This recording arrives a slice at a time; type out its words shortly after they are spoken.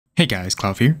Hey guys,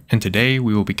 Cloud here, and today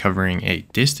we will be covering a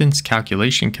distance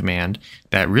calculation command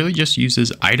that really just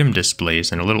uses item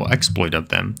displays and a little exploit of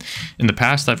them. In the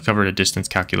past, I've covered a distance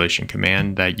calculation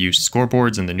command that used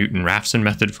scoreboards and the Newton-Raphson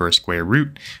method for a square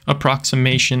root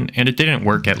approximation, and it didn't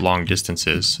work at long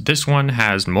distances. This one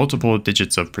has multiple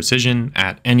digits of precision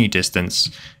at any distance,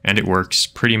 and it works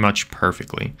pretty much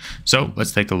perfectly. So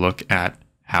let's take a look at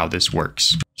how this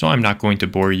works. So I'm not going to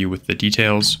bore you with the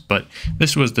details, but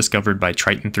this was discovered by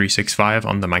Triton365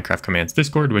 on the Minecraft Commands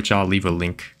Discord, which I'll leave a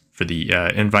link for the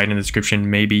invite in the description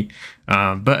maybe.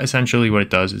 But essentially what it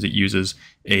does is it uses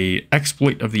a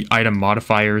exploit of the item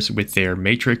modifiers with their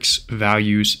matrix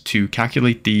values to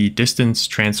calculate the distance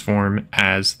transform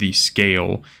as the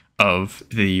scale of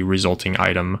the resulting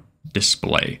item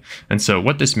display. And so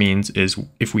what this means is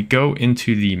if we go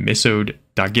into the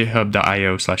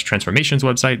misode.github.io/transformations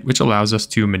website, which allows us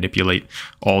to manipulate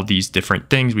all these different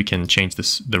things, we can change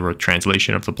the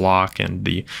translation of the block and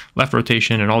the left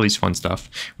rotation and all these fun stuff.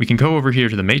 We can go over here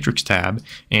to the matrix tab,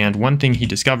 and one thing he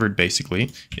discovered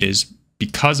basically is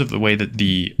because of the way that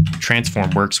the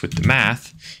transform works with the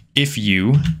math, if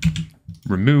you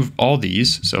remove all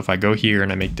these, so if I go here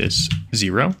and I make this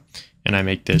 0 and I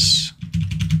make this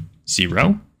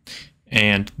 0,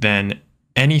 and then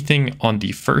anything on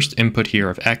the first input here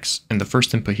of x and the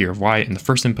first input here of y and the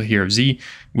first input here of z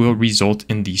will result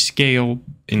in the scale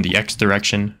in the x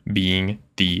direction being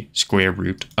the square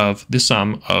root of the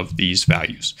sum of these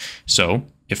values. So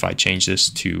if I change this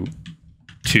to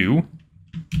 2,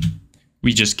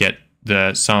 we just get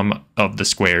the sum of the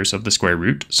squares of the square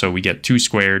root. So we get 2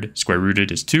 squared, square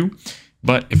rooted is 2.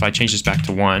 But if I change this back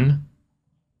to 1,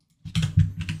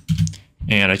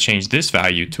 and I change this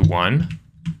value to 1,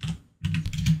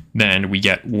 then we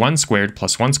get 1 squared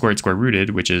plus 1 squared square rooted,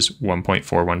 which is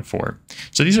 1.414.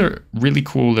 So these are really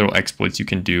cool little exploits you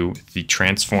can do with the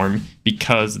transform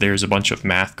because there's a bunch of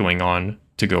math going on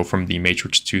to go from the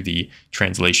matrix to the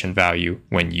translation value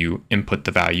when you input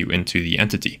the value into the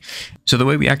entity. So the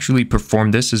way we actually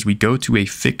perform this is we go to a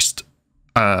fixed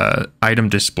item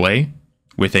display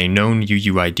with a known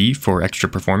UUID for extra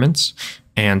performance.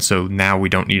 And so now we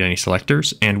don't need any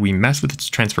selectors, and we mess with its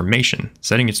transformation,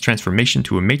 setting its transformation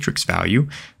to a matrix value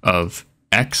of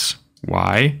x,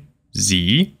 y,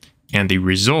 z, and the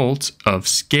result of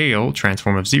scale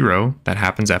transform of 0 that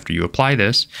happens after you apply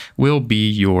this will be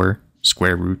your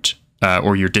square root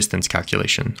or your distance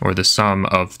calculation, or the sum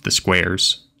of the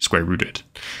squares square rooted.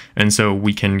 And so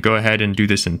we can go ahead and do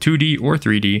this in 2D or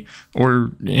 3D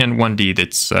or in 1D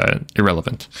that's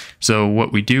irrelevant. So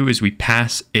what we do is we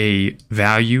pass a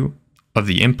value of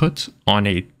the input on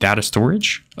a data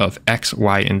storage of x,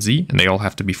 y, and z, and they all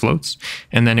have to be floats.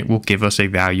 And then it will give us a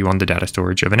value on the data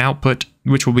storage of an output,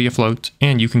 which will be a float.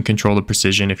 And you can control the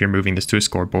precision if you're moving this to a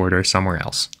scoreboard or somewhere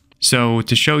else. So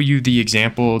to show you the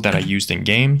example that I used in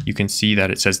game, you can see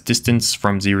that it says distance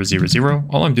from 0, 0, 0.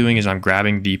 All I'm doing is I'm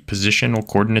grabbing the positional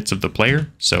coordinates of the player,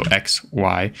 so x,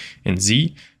 y, and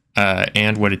z,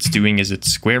 and what it's doing is it's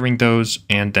squaring those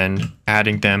and then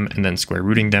adding them and then square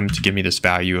rooting them to give me this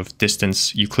value of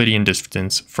distance, Euclidean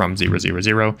distance from 0, 0,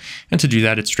 0. And to do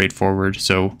that, it's straightforward.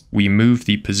 So we move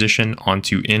the position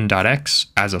onto in.x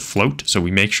as a float. So we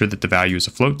make sure that the value is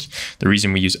a float. The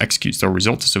reason we use execute store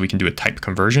result is so we can do a type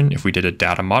conversion. If we did a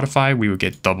data modify, we would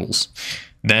get doubles.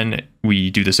 Then we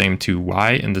do the same to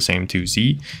y and the same to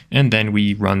z, and then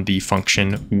we run the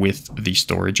function with the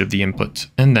storage of the input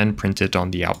and then print it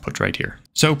on the output right here.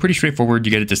 So pretty straightforward,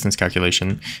 you get a distance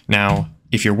calculation. Now,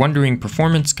 if you're wondering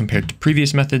performance compared to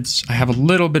previous methods, I have a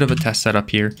little bit of a test set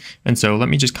up here. And so let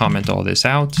me just comment all this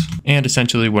out. And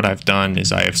essentially what I've done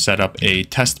is I have set up a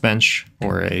test bench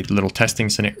or a little testing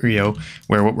scenario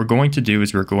where what we're going to do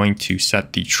is we're going to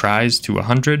set the tries to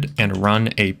 100 and run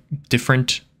a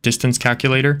different distance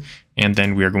calculator, and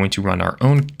then we are going to run our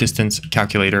own distance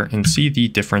calculator and see the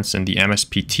difference in the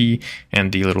MSPT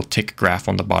and the little tick graph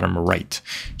on the bottom right.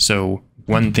 So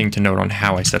one thing to note on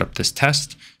how I set up this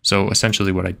test. So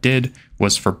essentially what I did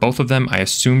was for both of them, I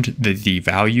assumed that the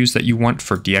values that you want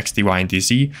for dx, dy, and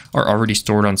dz are already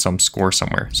stored on some score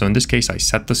somewhere. So in this case, I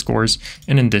set the scores,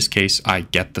 and in this case, I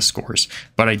get the scores.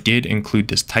 But I did include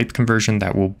this type conversion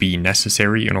that will be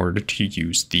necessary in order to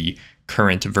use the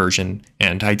current version,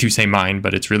 and I do say mine,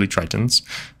 but it's really Triton's.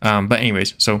 But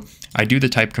anyways, so I do the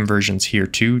type conversions here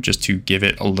too, just to give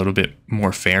it a little bit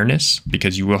more fairness,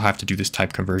 because you will have to do this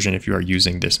type conversion if you are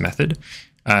using this method.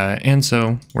 And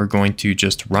so we're going to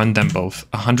just run them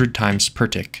both 100 times per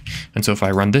tick. And so if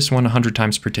I run this one 100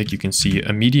 times per tick, you can see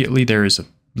immediately there is a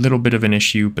little bit of an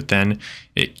issue, but then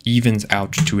it evens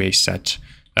out to a set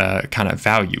kind of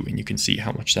value, and you can see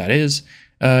how much that is.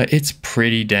 It's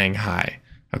pretty dang high.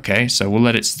 Okay, so we'll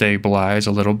let it stabilize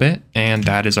a little bit, and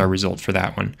that is our result for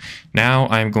that one. Now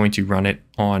I'm going to run it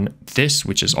on this,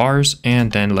 which is ours,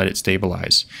 and then let it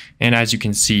stabilize. And as you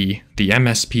can see, the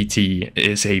MSPT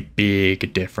is a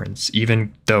big difference,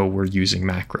 even though we're using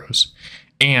macros.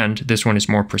 And this one is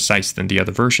more precise than the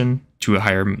other version to a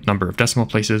higher number of decimal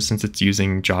places since it's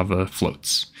using Java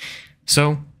floats.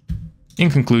 So, in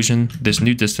conclusion, this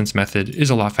new distance method is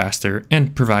a lot faster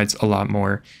and provides a lot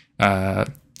more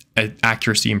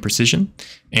accuracy and precision,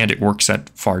 and it works at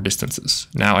far distances.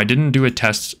 Now, I didn't do a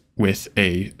test with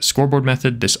a scoreboard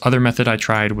method. This other method I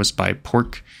tried was by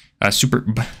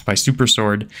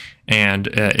Supersword, and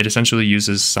it essentially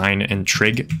uses sign and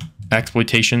trig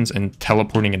exploitations and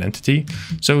teleporting an entity.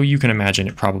 So you can imagine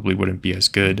it probably wouldn't be as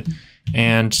good.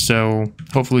 And so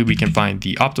hopefully we can find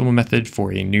the optimal method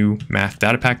for a new math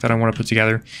data pack that I want to put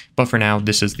together. But for now,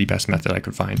 this is the best method I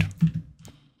could find.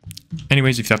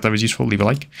 Anyways, if you thought that was useful, leave a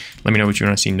like. Let me know what you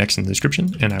want to see next in the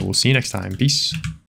description, and I will see you next time. Peace.